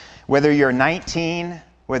Whether you're 19,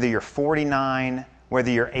 whether you're 49, whether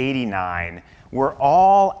you're 89, we're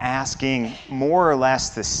all asking more or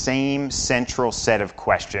less the same central set of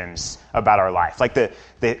questions about our life. Like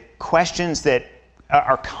the questions that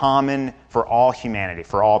are common for all humanity,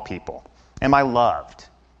 for all people. Am I loved?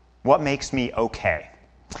 What makes me okay?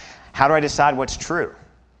 How do I decide what's true?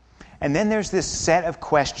 And then there's this set of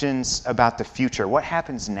questions about the future. What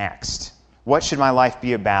happens next? What should my life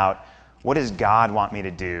be about? What does God want me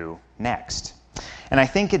to do next? And I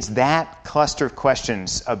think it's that cluster of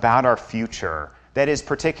questions about our future that is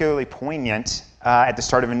particularly poignant at the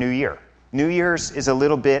start of a new year. New Year's is a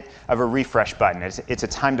little bit of a refresh button. It's a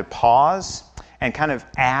time to pause and kind of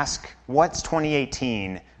ask, what's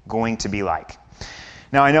 2018 going to be like?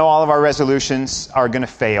 Now, I know all of our resolutions are going to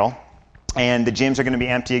fail, and the gyms are going to be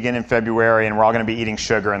empty again in February, and we're all going to be eating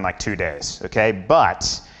sugar in like 2 days, okay?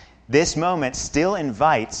 But this moment still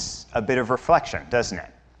invites a bit of reflection, doesn't it?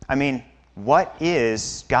 I mean, what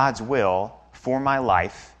is God's will for my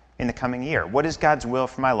life in the coming year? What is God's will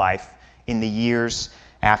for my life in the years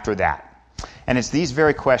after that? And it's these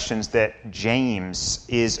very questions that James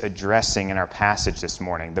is addressing in our passage this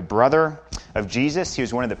morning. The brother of Jesus, he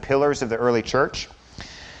was one of the pillars of the early church,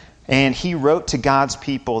 and he wrote to God's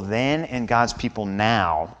people then and God's people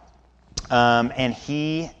now, and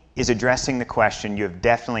he is addressing the question you have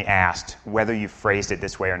definitely asked, whether you've phrased it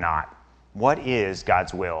this way or not. What is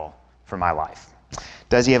God's will for my life?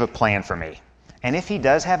 Does he have a plan for me? And if he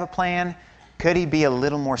does have a plan, could he be a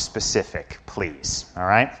little more specific, please? All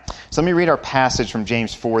right? So let me read our passage from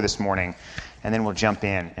James 4 this morning, and then we'll jump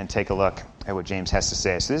in and take a look at what James has to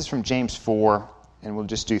say. So this is from James 4, and we'll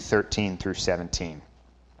just do 13 through 17.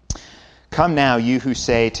 Come now, you who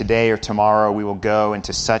say, today or tomorrow we will go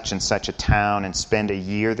into such and such a town and spend a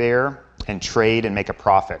year there and trade and make a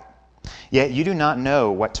profit. Yet you do not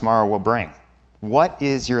know what tomorrow will bring. What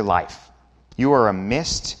is your life? You are a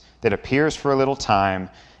mist that appears for a little time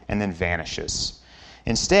and then vanishes.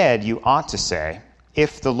 Instead, you ought to say,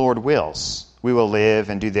 if the Lord wills, we will live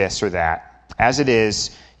and do this or that. As it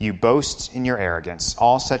is, you boast in your arrogance.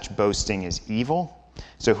 All such boasting is evil.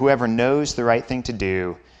 So whoever knows the right thing to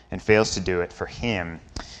do and fails to do it, for him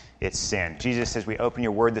it's sin. Jesus, as we open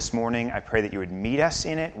your word this morning, I pray that you would meet us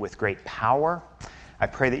in it with great power. I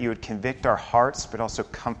pray that you would convict our hearts, but also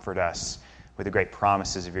comfort us with the great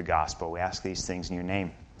promises of your gospel. We ask these things in your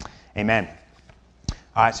name. Amen.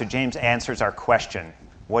 All right, so James answers our question,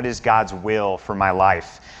 what is God's will for my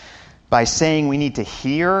life? By saying we need to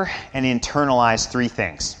hear and internalize three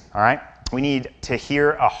things, all right? We need to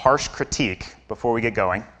hear a harsh critique before we get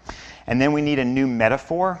going, and then we need a new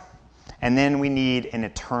metaphor, and then we need an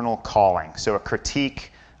eternal calling. So a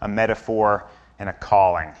critique, a metaphor, and a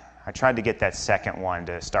calling. I tried to get that second one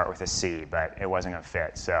to start with a C, but it wasn't going to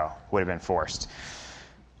fit, so would have been forced.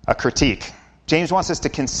 A critique. James wants us to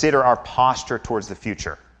consider our posture towards the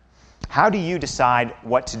future. How do you decide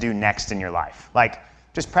what to do next in your life? Like,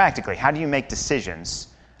 just practically, how do you make decisions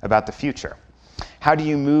about the future? How do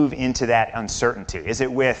you move into that uncertainty? Is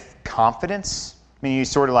it with confidence? I mean, you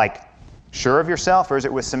sort of like sure of yourself, or is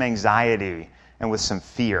it with some anxiety and with some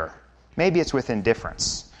fear? Maybe it's with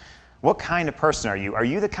indifference. What kind of person are you? Are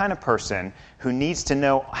you the kind of person who needs to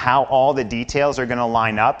know how all the details are going to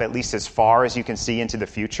line up, at least as far as you can see into the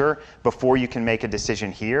future, before you can make a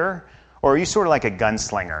decision here? Or are you sort of like a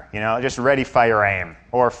gunslinger, just ready, fire, aim,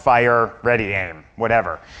 or fire, ready, aim,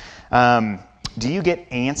 whatever? Do you get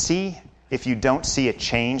antsy if you don't see a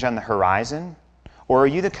change on the horizon? Or are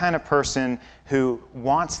you the kind of person who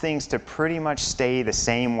wants things to pretty much stay the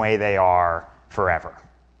same way they are forever?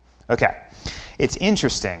 Okay, it's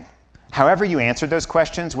interesting. However you answered those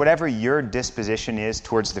questions, whatever your disposition is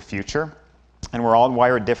towards the future, and we're all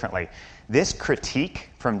wired differently, this critique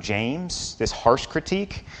from James, this harsh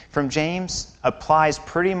critique from James, applies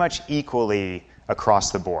pretty much equally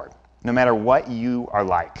across the board, no matter what you are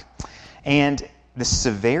like. And the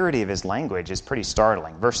severity of his language is pretty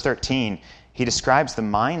startling. Verse 13, he describes the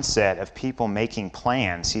mindset of people making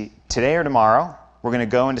plans. Today or tomorrow, we're going to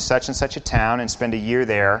go into such and such a town and spend a year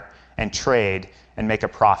there and trade and make a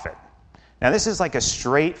profit. Now, this is like a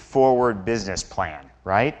straightforward business plan,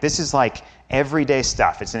 right? This is like everyday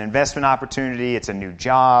stuff. It's an investment opportunity. It's a new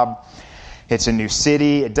job. It's a new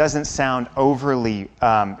city. It doesn't sound overly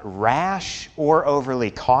rash or overly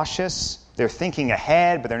cautious. They're thinking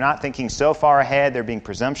ahead, but they're not thinking so far ahead. They're being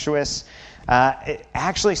presumptuous. It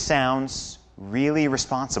actually sounds really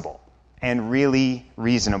responsible and really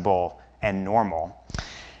reasonable and normal.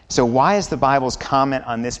 So why is the Bible's comment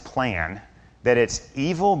on this plan that it's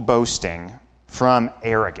evil boasting from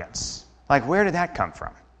arrogance? Like, where did that come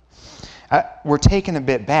from? We're taken a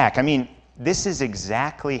bit back. I mean, this is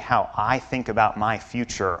exactly how I think about my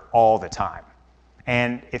future all the time.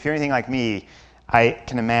 And if you're anything like me, I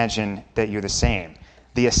can imagine that you're the same.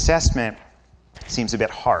 The assessment seems a bit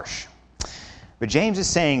harsh. But James is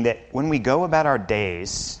saying that when we go about our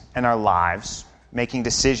days and our lives, making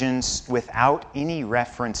decisions without any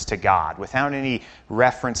reference to God, without any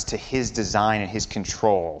reference to His design and His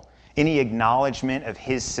control, any acknowledgement of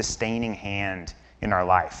His sustaining hand in our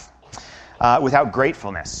life, without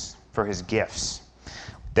gratefulness for His gifts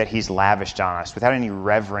that He's lavished on us, without any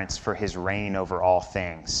reverence for His reign over all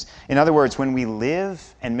things. In other words, when we live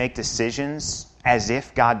and make decisions as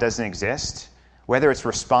if God doesn't exist, whether it's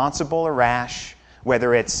responsible or rash,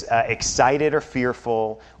 whether it's excited or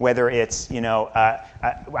fearful, whether it's,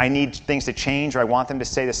 I need things to change or I want them to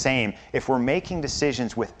stay the same, if we're making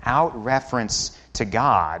decisions without reference to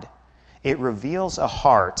God, it reveals a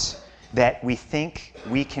heart that we think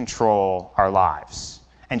we control our lives.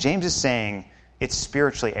 And James is saying it's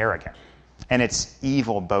spiritually arrogant and it's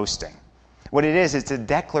evil boasting. What it is, it's a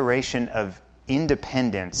declaration of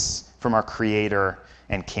independence from our Creator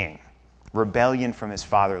and King, rebellion from His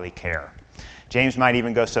fatherly care. James might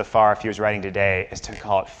even go so far, if he was writing today, as to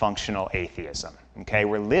call it functional atheism. Okay,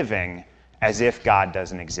 we're living as if God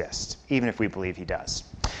doesn't exist, even if we believe He does.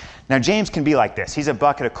 Now, James can be like this. He's a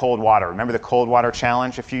bucket of cold water. Remember the cold water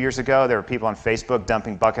challenge a few years ago? There were people on Facebook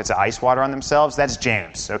dumping buckets of ice water on themselves. That's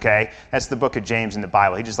James, okay? That's the book of James in the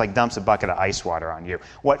Bible. He just dumps a bucket of ice water on you.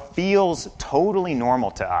 What feels totally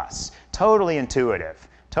normal to us, totally intuitive,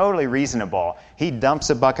 totally reasonable, he dumps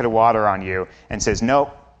a bucket of water on you and says,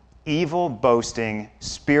 nope, evil, boasting,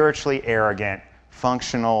 spiritually arrogant,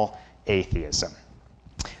 functional atheism.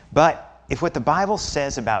 But if what the Bible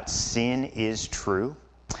says about sin is true,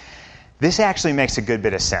 this actually makes a good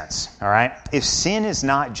bit of sense, all right? If sin is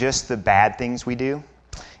not just the bad things we do,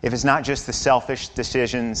 if it's not just the selfish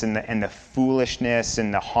decisions and the foolishness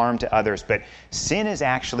and the harm to others, but sin is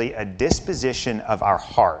actually a disposition of our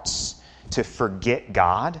hearts to forget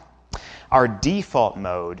God, our default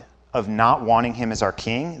mode of not wanting Him as our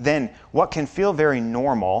King, then what can feel very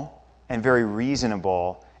normal and very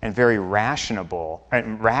reasonable and very rational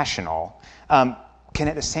can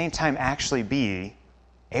at the same time actually be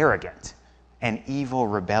arrogant and evil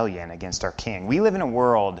rebellion against our King. We live in a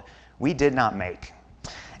world we did not make,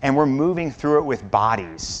 and we're moving through it with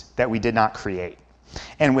bodies that we did not create,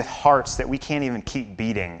 and with hearts that we can't even keep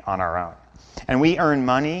beating on our own. And we earn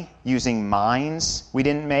money using minds we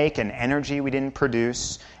didn't make and energy we didn't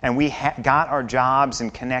produce, and we got our jobs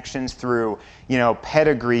and connections through,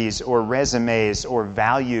 pedigrees or resumes or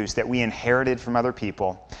values that we inherited from other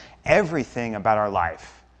people. Everything about our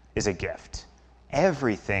life is a gift.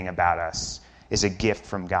 Everything about us is a gift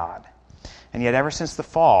from God. And yet ever since the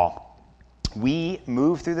fall, we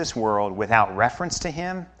move through this world without reference to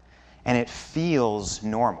Him, and it feels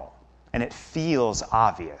normal, and it feels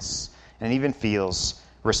obvious, and it even feels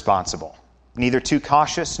responsible. Neither too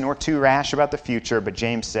cautious nor too rash about the future, but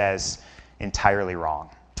James says entirely wrong.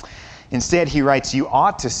 Instead, he writes, you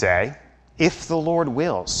ought to say, if the Lord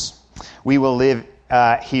wills, we will live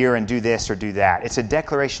here and do this or do that. It's a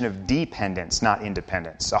declaration of dependence, not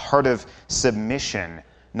independence. A heart of submission,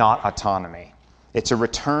 not autonomy. It's a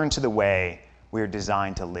return to the way we are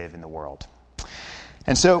designed to live in the world.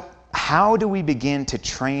 And so, how do we begin to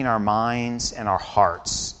train our minds and our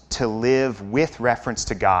hearts to live with reference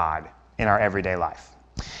to God in our everyday life?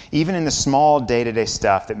 Even in the small day-to-day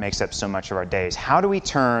stuff that makes up so much of our days, how do we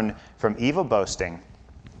turn from evil boasting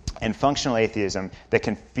and functional atheism that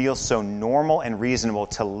can feel so normal and reasonable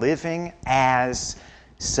to living as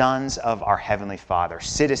sons of our Heavenly Father,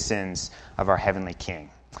 citizens of our Heavenly King?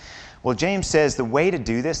 Well, James says the way to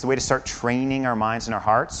do this, the way to start training our minds and our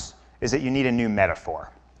hearts, is that you need a new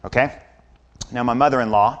metaphor, okay? Now, my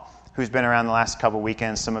mother-in-law, who's been around the last couple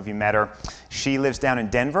weekends, some of you met her, she lives down in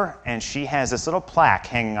Denver, and she has this little plaque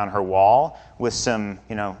hanging on her wall with some,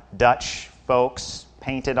 Dutch folks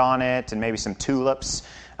painted on it and maybe some tulips.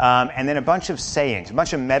 And then a bunch of sayings, a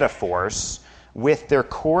bunch of metaphors with their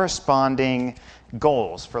corresponding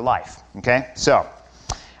goals for life, okay? So,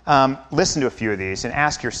 listen to a few of these and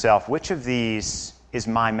ask yourself, which of these is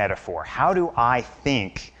my metaphor? How do I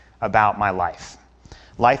think about my life?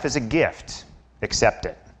 Life is a gift. Accept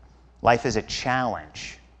it. Life is a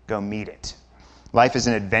challenge. Go meet it. Life is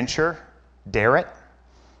an adventure. Dare it.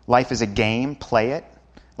 Life is a game. Play it.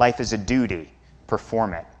 Life is a duty.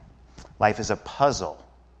 Perform it. Life is a puzzle.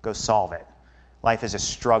 Go solve it. Life is a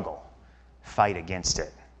struggle. Fight against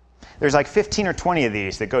it. There's like 15 or 20 of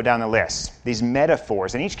these that go down the list, these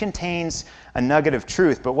metaphors, and each contains a nugget of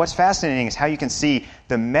truth. But what's fascinating is how you can see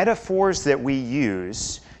the metaphors that we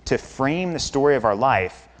use to frame the story of our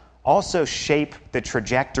life also shape the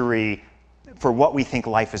trajectory for what we think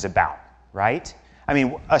life is about, right? I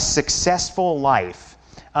mean, a successful life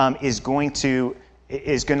is going to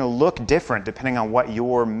look different depending on what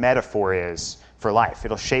your metaphor is for life.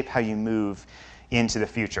 It'll shape how you move into the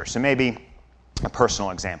future. So maybe a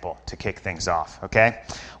personal example to kick things off, okay?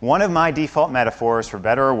 One of my default metaphors, for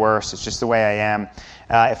better or worse, it's just the way I am,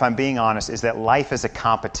 if I'm being honest, is that life is a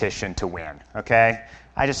competition to win, okay?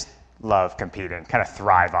 I just love competing, kind of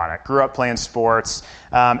thrive on it. Grew up playing sports,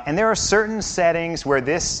 and there are certain settings where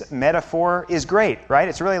this metaphor is great, right?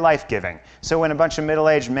 It's really life-giving. So when a bunch of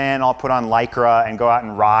middle-aged men all put on Lycra and go out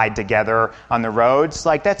and ride together on the roads,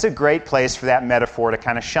 like that's a great place for that metaphor to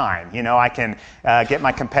kind of shine. You know, I can get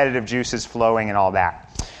my competitive juices flowing and all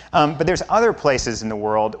that. But there's other places in the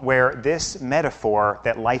world where this metaphor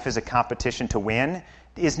that life is a competition to win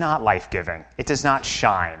is not life-giving. It does not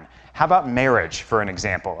shine. How about marriage, for an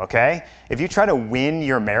example, okay? If you try to win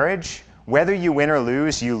your marriage, whether you win or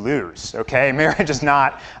lose, you lose, okay? Marriage is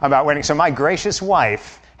not about winning. So my gracious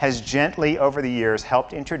wife has gently, over the years,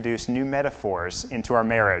 helped introduce new metaphors into our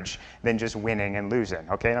marriage than just winning and losing,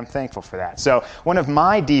 okay? And I'm thankful for that. So one of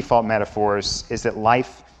my default metaphors is that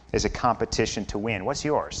life is a competition to win. What's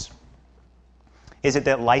yours? Is it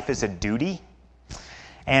that life is a duty?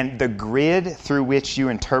 And the grid through which you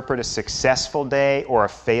interpret a successful day or a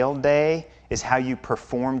failed day is how you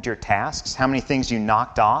performed your tasks, how many things you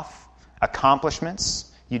knocked off,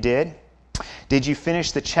 accomplishments you did. Did you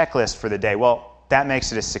finish the checklist for the day? Well, that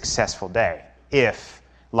makes it a successful day if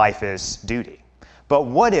life is duty. But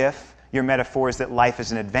what if your metaphor is that life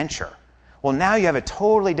is an adventure? Well, now you have a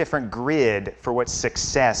totally different grid for what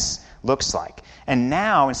success looks like. And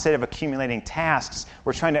now, instead of accumulating tasks,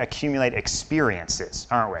 we're trying to accumulate experiences,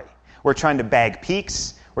 aren't we? We're trying to bag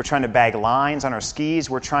peaks. We're trying to bag lines on our skis.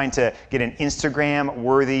 We're trying to get an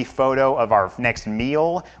Instagram-worthy photo of our next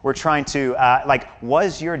meal. We're trying to,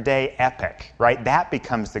 was your day epic, right? That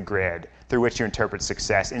becomes the grid through which you interpret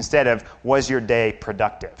success instead of, was your day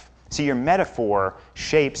productive? See, your metaphor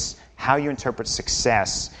shapes how you interpret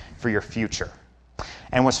success for your future.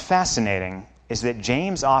 And what's fascinating is that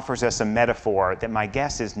James offers us a metaphor that my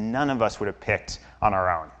guess is none of us would have picked on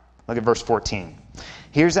our own. Look at verse 14.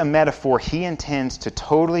 Here's a metaphor he intends to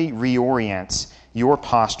totally reorient your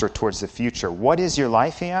posture towards the future. What is your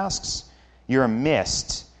life, he asks? You're a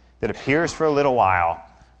mist that appears for a little while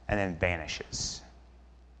and then vanishes.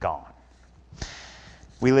 Gone.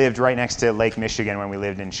 We lived right next to Lake Michigan when we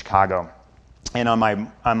lived in Chicago. And on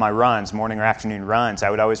my runs, morning or afternoon runs, I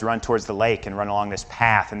would always run towards the lake and run along this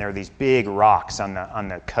path. And there are these big rocks on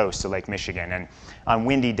the coast of Lake Michigan. And on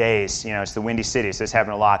windy days, you know, it's the Windy City, so this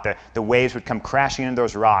happened a lot. The waves would come crashing into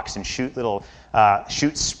those rocks and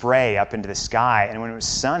shoot spray up into the sky. And when it was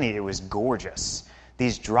sunny, it was gorgeous.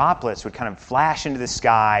 These droplets would kind of flash into the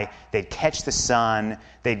sky. They'd catch the sun.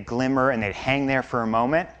 They'd glimmer, and they'd hang there for a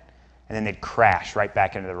moment. And then they'd crash right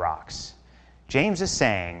back into the rocks. James is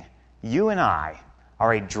saying, you and I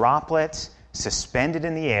are a droplet suspended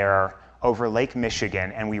in the air over Lake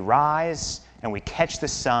Michigan, and we rise and we catch the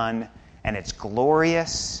sun, and it's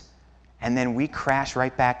glorious, and then we crash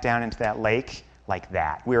right back down into that lake like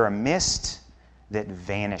that. We're a mist that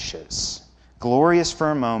vanishes, glorious for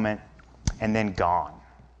a moment, and then gone.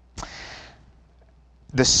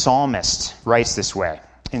 The psalmist writes this way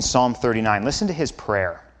in Psalm 39. Listen to his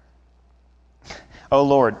prayer. O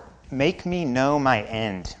Lord, make me know my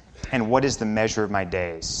end, and what is the measure of my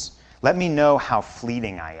days? Let me know how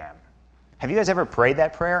fleeting I am. Have you guys ever prayed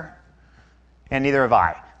that prayer? And neither have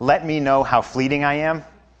I. Let me know how fleeting I am.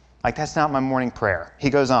 Like, that's not my morning prayer. He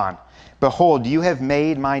goes on. Behold, you have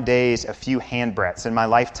made my days a few handbreadths, and my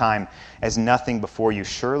lifetime as nothing before you.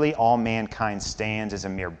 Surely all mankind stands as a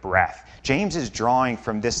mere breath. James is drawing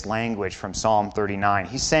from this language from Psalm 39.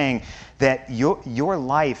 He's saying that your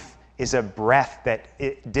life is a breath that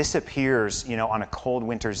it disappears, on a cold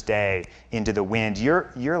winter's day into the wind.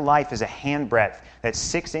 Your life is a handbreadth that's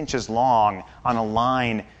 6 inches long on a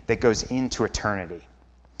line that goes into eternity.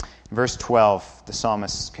 Verse 12, the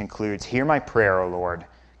psalmist concludes, Hear my prayer, O Lord.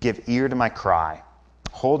 Give ear to my cry.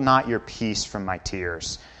 Hold not your peace from my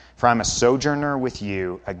tears. For I'm a sojourner with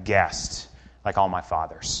you, a guest, like all my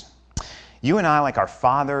fathers. You and I, like our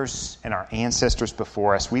fathers and our ancestors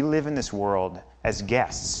before us, we live in this world as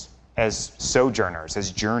guests, as sojourners,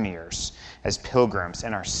 as journeyers, as pilgrims,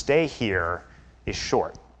 and our stay here is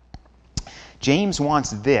short. James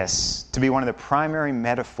wants this to be one of the primary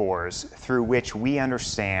metaphors through which we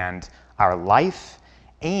understand our life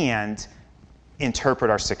and interpret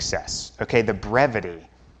our success, okay? The brevity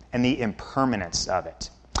and the impermanence of it.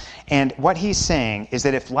 And what he's saying is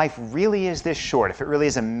that if life really is this short, if it really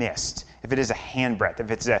is a mist, if it is a handbreadth,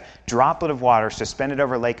 if it's a droplet of water suspended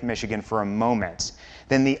over Lake Michigan for a moment,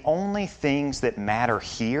 then the only things that matter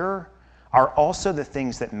here are also the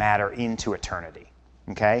things that matter into eternity.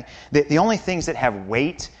 Okay? The only things that have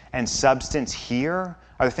weight and substance here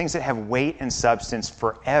are the things that have weight and substance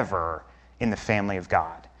forever in the family of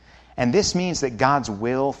God. And this means that God's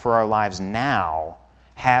will for our lives now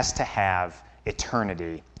has to have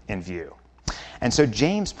eternity in view. And so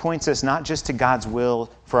James points us not just to God's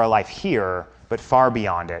will for our life here, but far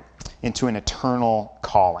beyond it, into an eternal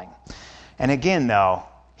calling. And again, though,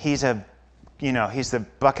 he's the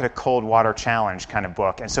bucket of cold water challenge kind of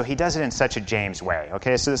book. And so he does it in such a James way.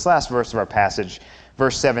 Okay, so this last verse of our passage,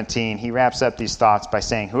 verse 17, he wraps up these thoughts by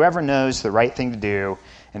saying, whoever knows the right thing to do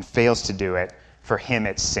and fails to do it, for him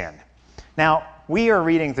it's sin. Now, we are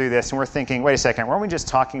reading through this and we're thinking, wait a second, weren't we just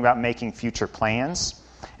talking about making future plans?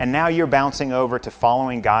 And now you're bouncing over to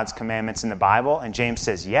following God's commandments in the Bible? And James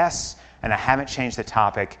says yes, and I haven't changed the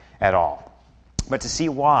topic at all. But to see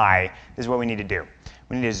why, this is what we need to do.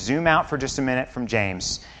 We need to zoom out for just a minute from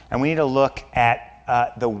James, and we need to look at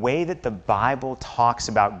the way that the Bible talks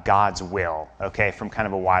about God's will, okay, from kind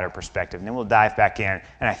of a wider perspective. And then we'll dive back in.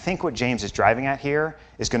 And I think what James is driving at here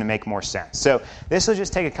is going to make more sense. So this will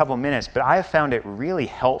just take a couple minutes, but I have found it really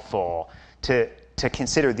helpful to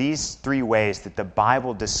consider these three ways that the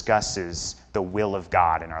Bible discusses the will of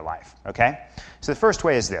God in our life, okay? So the first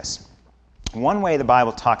way is this. One way the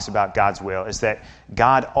Bible talks about God's will is that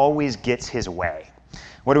God always gets his way.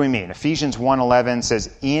 What do we mean? Ephesians 1:11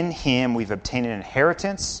 says, in him we've obtained an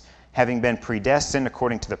inheritance, having been predestined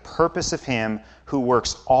according to the purpose of him who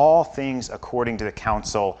works all things according to the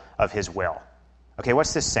counsel of his will. Okay,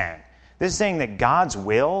 what's this saying? This is saying that God's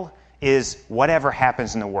will is whatever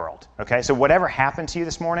happens in the world. Okay, so whatever happened to you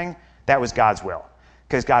this morning, that was God's will.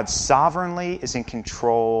 Because God sovereignly is in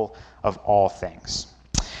control of all things.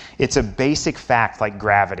 It's a basic fact like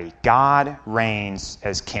gravity. God reigns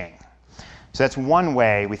as king. So that's one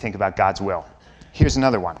way we think about God's will. Here's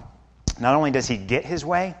another one. Not only does he get his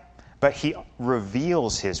way, but he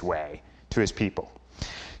reveals his way to his people.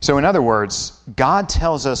 So in other words, God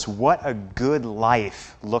tells us what a good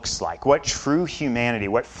life looks like, what true humanity,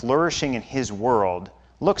 what flourishing in his world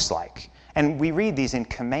looks like. And we read these in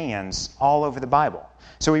commands all over the Bible.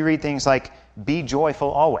 So we read things like, be joyful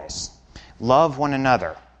always, love one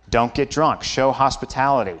another, don't get drunk, show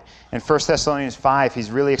hospitality. In 1 Thessalonians 5, he's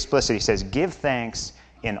really explicit. He says, give thanks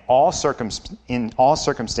in all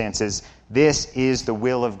circumstances. This is the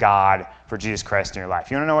will of God for Jesus Christ in your life.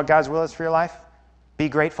 You want to know what God's will is for your life? Be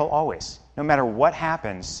grateful always. No matter what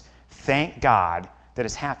happens, thank God that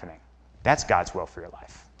it's happening. That's God's will for your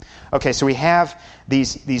life. Okay, so we have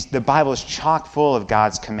the Bible is chock full of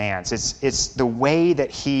God's commands. It's the way that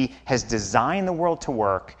he has designed the world to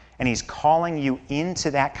work, and he's calling you into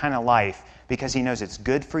that kind of life because he knows it's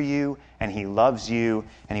good for you, and he loves you,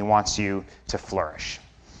 and he wants you to flourish.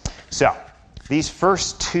 So, these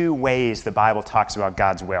first two ways the Bible talks about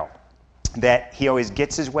God's will, that he always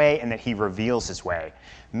gets his way and that he reveals his way,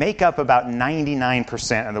 make up about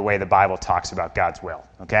 99% of the way the Bible talks about God's will,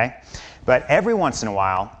 okay? But every once in a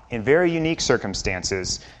while, in very unique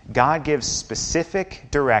circumstances, God gives specific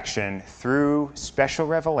direction through special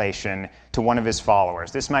revelation to one of his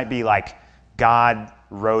followers. This might be like God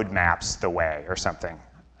roadmaps the way or something.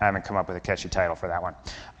 I haven't come up with a catchy title for that one.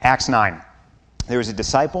 Acts 9. There was a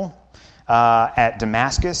disciple at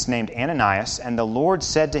Damascus named Ananias, and the Lord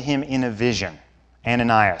said to him in a vision,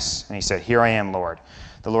 Ananias. And he said, here I am, Lord.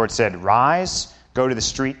 The Lord said, rise, go to the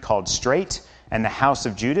street called Straight, and the house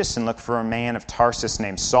of Judas, and look for a man of Tarsus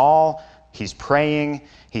named Saul. He's praying.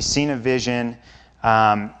 He's seen a vision.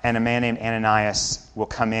 And a man named Ananias will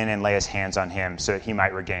come in and lay his hands on him so that he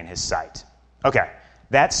might regain his sight. Okay,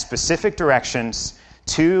 that's specific directions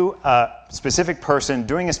to a specific person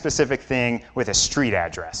doing a specific thing with a street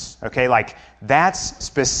address. Okay, like that's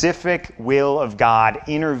specific will of God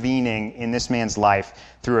intervening in this man's life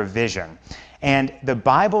through a vision. And the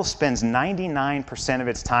Bible spends 99% of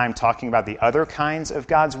its time talking about the other kinds of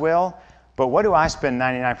God's will, but what do I spend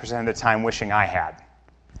 99% of the time wishing I had?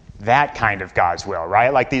 That kind of God's will,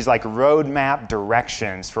 right? Like these like roadmap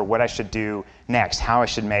directions for what I should do next, how I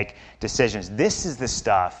should make decisions. This is the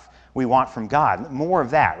stuff we want from God. More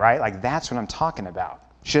of that, right? Like that's what I'm talking about.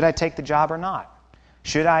 Should I take the job or not?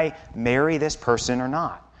 Should I marry this person or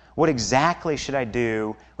not? What exactly should I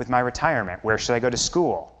do with my retirement? Where should I go to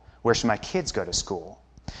school? Where should my kids go to school?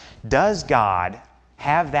 Does God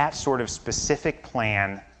have that sort of specific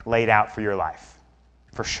plan laid out for your life?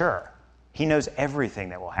 For sure. He knows everything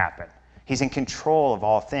that will happen. He's in control of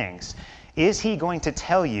all things. Is he going to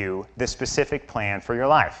tell you the specific plan for your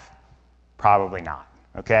life? Probably not,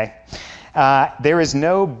 okay? There is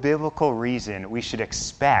no biblical reason we should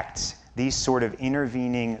expect these sort of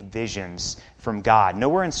intervening visions from God.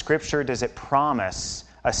 Nowhere in Scripture does it promise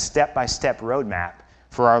a step-by-step roadmap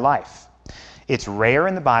for our life. It's rare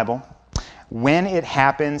in the Bible. When it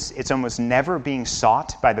happens, it's almost never being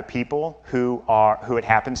sought by the people who it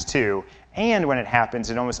happens to. And when it happens,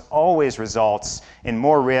 it almost always results in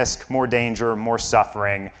more risk, more danger, more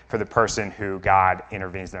suffering for the person who God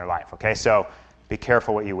intervenes in their life. Okay, so be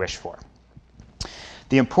careful what you wish for.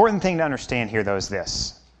 The important thing to understand here, though, is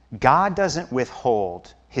this. God doesn't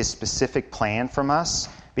withhold his specific plan from us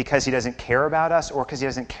because he doesn't care about us or because he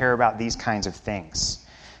doesn't care about these kinds of things.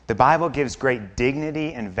 The Bible gives great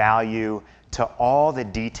dignity and value to all the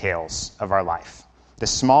details of our life. The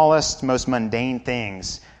smallest, most mundane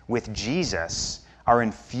things with Jesus are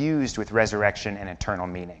infused with resurrection and eternal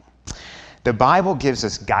meaning. The Bible gives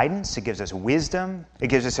us guidance, it gives us wisdom, it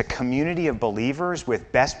gives us a community of believers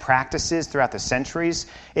with best practices throughout the centuries.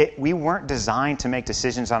 We weren't designed to make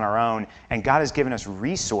decisions on our own, and God has given us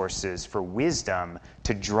resources for wisdom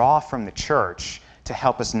to draw from the church to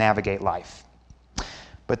help us navigate life.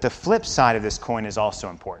 But the flip side of this coin is also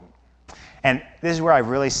important. And this is where I've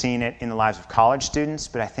really seen it in the lives of college students,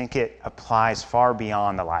 but I think it applies far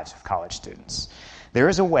beyond the lives of college students. There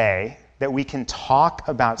is a way that we can talk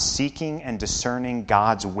about seeking and discerning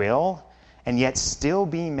God's will and yet still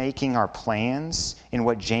be making our plans in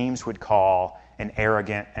what James would call an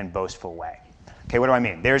arrogant and boastful way. Okay, what do I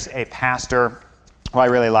mean? There's a pastor who I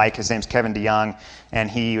really like. His name's Kevin DeYoung, and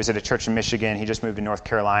he was at a church in Michigan. He just moved to North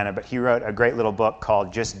Carolina, but he wrote a great little book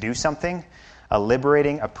called Just Do Something, a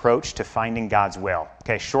liberating approach to finding God's will.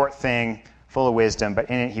 Okay, short thing, full of wisdom,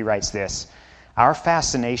 but in it he writes this: our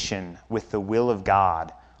fascination with the will of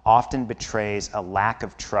God often betrays a lack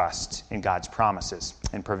of trust in God's promises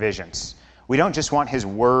and provisions. We don't just want his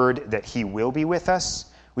word that he will be with us.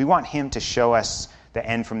 We want him to show us the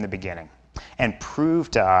end from the beginning and prove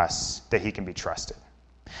to us that he can be trusted.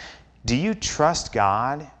 Do you trust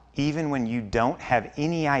God even when you don't have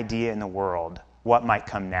any idea in the world what might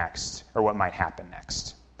come next or what might happen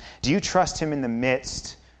next? Do you trust him in the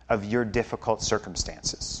midst of your difficult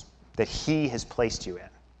circumstances that he has placed you in?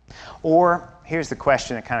 Or, here's the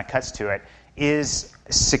question that kind of cuts to it: is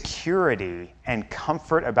security and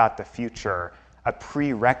comfort about the future a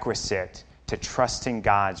prerequisite to trusting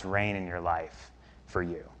God's reign in your life for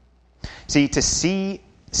you? See, to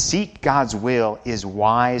seek God's will is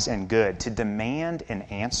wise and good. To demand an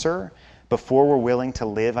answer before we're willing to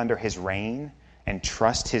live under his reign and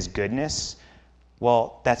trust his goodness,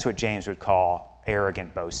 well, that's what James would call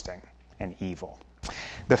arrogant boasting and evil.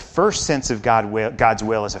 The first sense of God's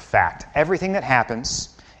will is a fact. Everything that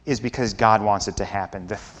happens is because God wants it to happen.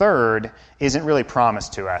 The third isn't really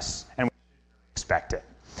promised to us, and we expect it.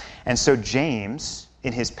 And so James,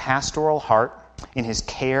 in his pastoral heart, in his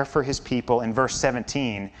care for his people, in verse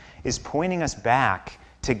 17, is pointing us back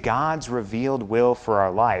to God's revealed will for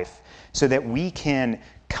our life so that we can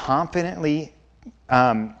confidently,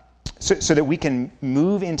 so that we can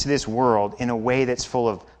move into this world in a way that's full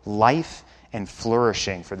of life and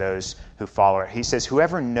flourishing for those who follow it. He says,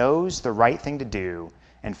 whoever knows the right thing to do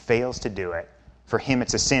and fails to do it, for him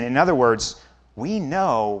it's a sin. In other words, we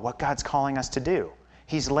know what God's calling us to do.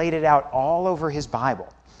 He's laid it out all over his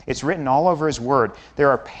Bible. It's written all over his word. There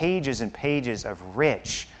are pages and pages of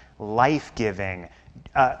rich, life-giving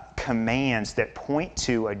commands that point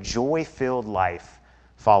to a joy-filled life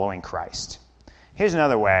following Christ. Here's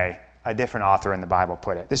another way a different author in the Bible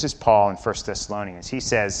put it. This is Paul in 1 Thessalonians. He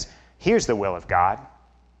says, here's the will of God.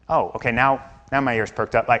 Oh, okay, now my ears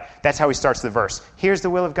perked up. Like, that's how he starts the verse. Here's the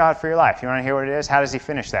will of God for your life. You want to hear what it is? How does he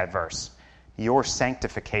finish that verse? Your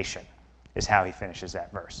sanctification is how he finishes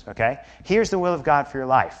that verse, okay? Here's the will of God for your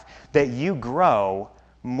life, that you grow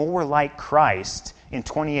more like Christ in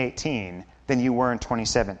 2018 than you were in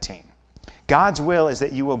 2017. God's will is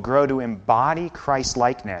that you will grow to embody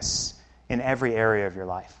Christ-likeness in every area of your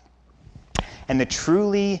life. And the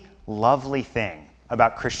truly lovely thing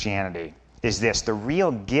about Christianity is this: the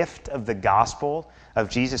real gift of the gospel of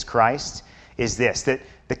Jesus Christ is this, that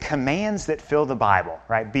the commands that fill the Bible,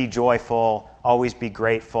 right? Be joyful, always be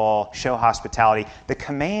grateful, show hospitality. The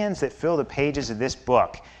commands that fill the pages of this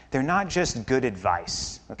book, they're not just good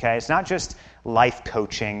advice, okay? It's not just life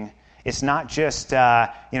coaching. It's not just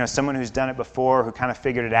someone who's done it before who kind of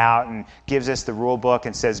figured it out and gives us the rule book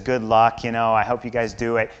and says, good luck, I hope you guys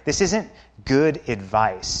do it. This isn't good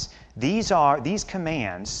advice. These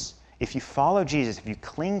commands, if you follow Jesus, if you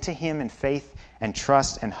cling to him in faith and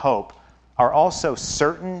trust and hope, are also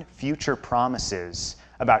certain future promises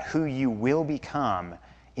about who you will become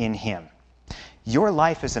in him. Your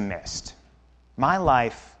life is a mist. My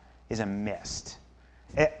life is a mist.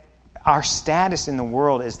 Our status in the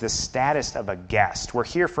world is the status of a guest. We're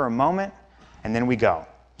here for a moment, and then we go.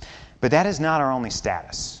 But that is not our only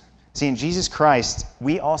status. See, in Jesus Christ,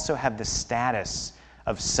 we also have the status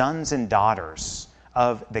of sons and daughters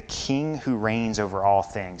of the King who reigns over all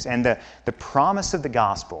things. And the promise of the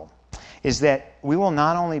gospel is that we will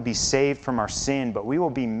not only be saved from our sin, but we will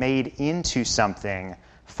be made into something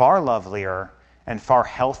far lovelier and far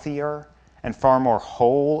healthier and far more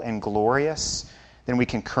whole and glorious than we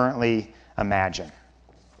can currently imagine.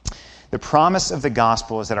 The promise of the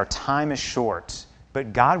gospel is that our time is short,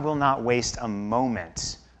 but God will not waste a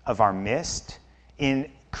moment of our midst in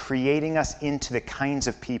creating us into the kinds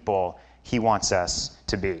of people He wants us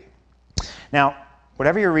to be. Now,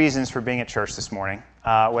 whatever your reasons for being at church this morning,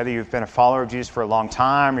 whether you've been a follower of Jesus for a long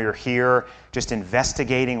time or you're here just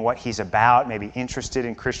investigating what He's about, maybe interested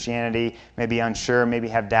in Christianity, maybe unsure, maybe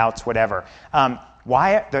have doubts, whatever.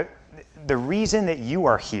 The reason that you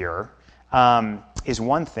are here is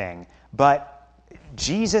one thing, but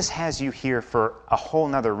Jesus has you here for a whole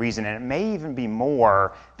nother reason, and it may even be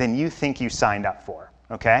more than you think you signed up for,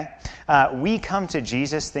 okay? We come to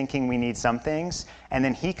Jesus thinking we need some things, and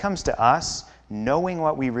then He comes to us knowing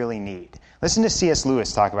what we really need. Listen to C.S.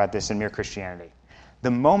 Lewis talk about this in Mere Christianity.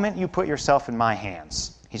 The moment you put yourself in my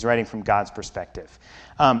hands, he's writing from God's perspective,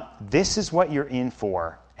 this is what you're in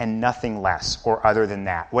for, and nothing less or other than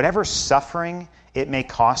that. Whatever suffering it may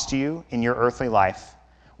cost you in your earthly life,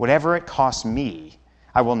 whatever it costs me,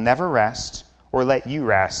 I will never rest or let you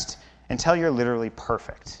rest until you're literally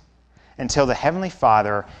perfect. Until the Heavenly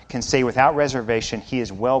Father can say without reservation, He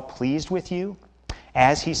is well pleased with you,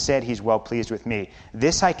 as He said He's well pleased with me.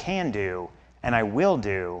 This I can do, and I will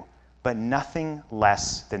do, but nothing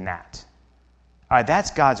less than that. All right, that's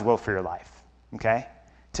God's will for your life, okay?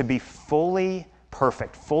 To be fully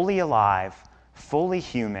perfect, fully alive, fully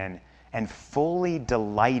human, and fully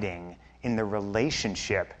delighting in the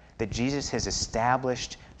relationship that Jesus has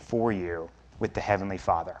established for you with the Heavenly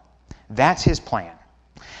Father. That's His plan.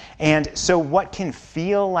 And so what can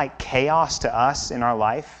feel like chaos to us in our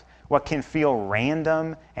life, what can feel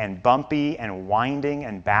random and bumpy and winding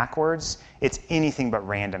and backwards, it's anything but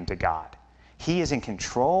random to God. He is in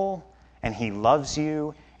control, and He loves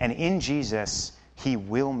you, and in Jesus, He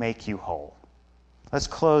will make you whole. Let's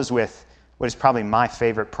close with what is probably my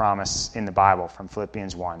favorite promise in the Bible from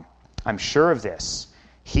Philippians 1. I'm sure of this.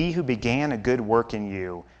 He who began a good work in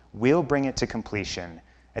you will bring it to completion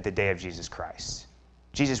at the day of Jesus Christ.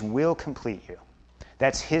 Jesus will complete you.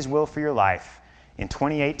 That's His will for your life in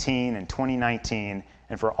 2018 and 2019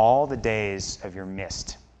 and for all the days of your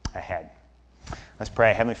mist ahead. Let's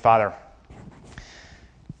pray. Heavenly Father,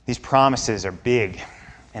 these promises are big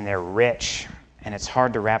and they're rich, and it's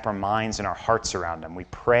hard to wrap our minds and our hearts around them. We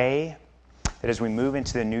pray that as we move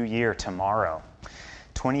into the new year tomorrow,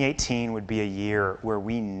 2018 would be a year where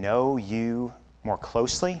we know You more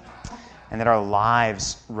closely and that our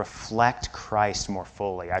lives reflect Christ more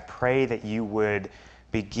fully. I pray that You would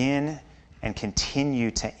begin and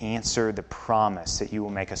continue to answer the promise that You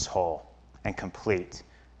will make us whole and complete,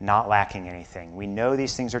 not lacking anything. We know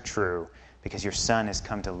these things are true because Your Son has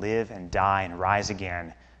come to live and die and rise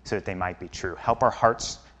again so that they might be true. Help our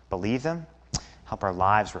hearts believe them. Help our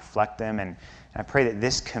lives reflect them. And I pray that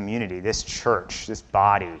this community, this church, this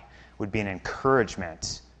body would be an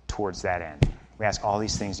encouragement towards that end. We ask all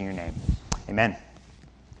these things in Your name. Amen.